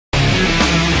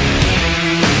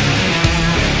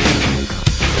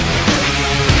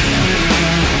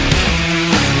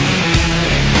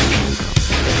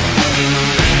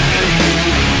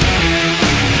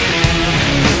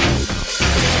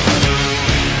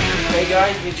Hey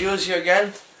guys, me Jules here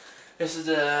again. This is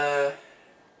the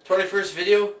 21st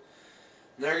video.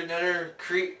 Another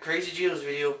Crazy Jules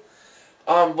video.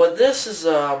 But this is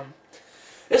a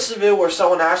video where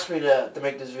someone asked me to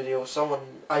make this video.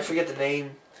 I forget the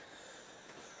name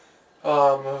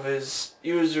of his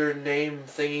username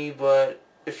thingy, but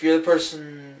if you're the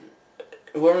person,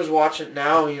 whoever's watching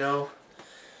now, you know,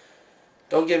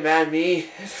 don't get mad at me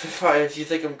if you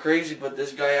think I'm crazy, but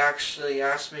this guy actually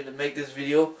asked me to make this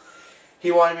video. He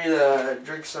wanted me to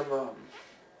drink some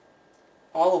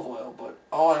olive oil, but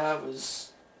all I have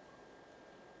is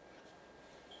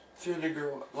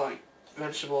vinegar, like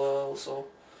vegetable oil, so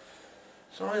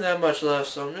there's only that much left.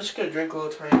 So I'm just gonna drink a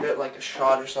little tiny bit, like a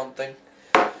shot or something.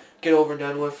 Get over and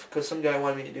done with, because some guy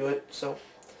wanted me to do it. So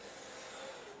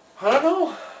I don't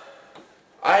know.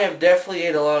 I have definitely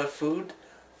ate a lot of food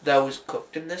that was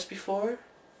cooked in this before,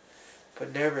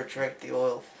 but never drank the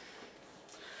oil.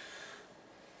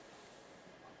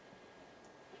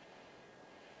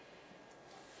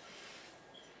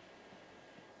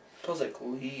 Smells like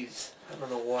leaves. I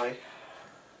don't know why.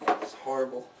 It's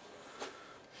horrible.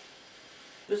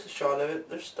 Just a shot of it.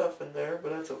 There's stuff in there,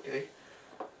 but that's okay.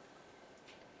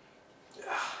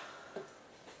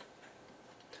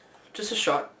 Just a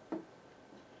shot.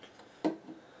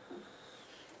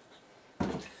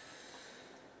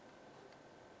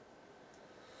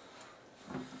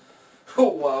 Oh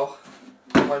wow.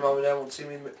 My mom and dad won't see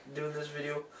me doing this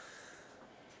video.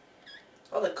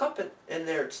 Oh, the cup in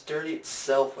there, it's dirty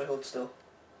itself. Wait, hold still.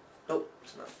 Nope,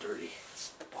 it's not dirty.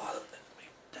 It's the bottom.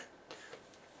 That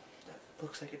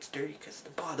looks like it's dirty because the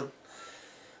bottom.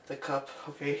 The cup,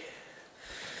 okay.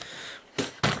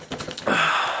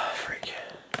 Freak.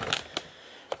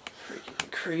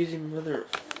 Freaking crazy mother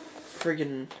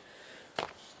friggin'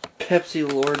 Pepsi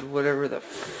Lord, whatever the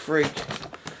freak.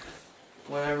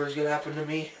 Whatever's gonna happen to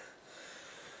me.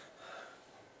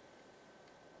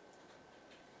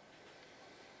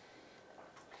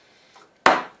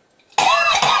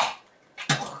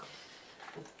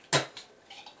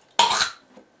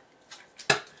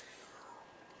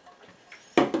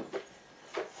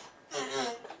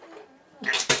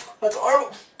 That's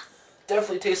horrible.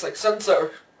 Definitely tastes like sunsour.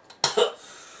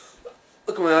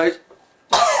 Look at my eyes.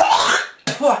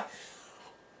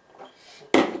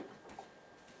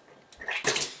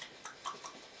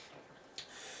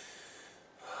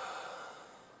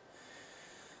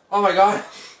 Oh my god.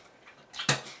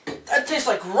 That tastes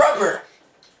like rubber.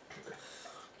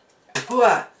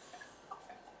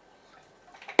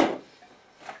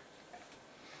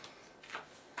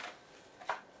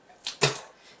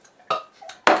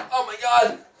 Oh my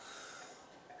god.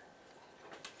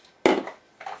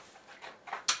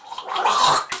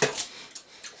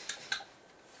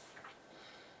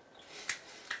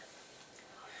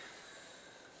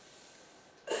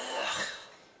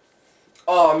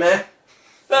 Oh man.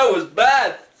 That was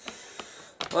bad.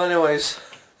 Well, anyways,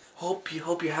 hope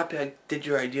you're happy I did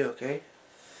your idea, okay?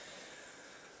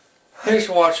 Thanks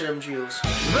for watching them, Jules. The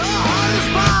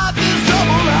hardest part, this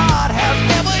double heart has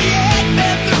never yet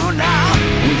been through.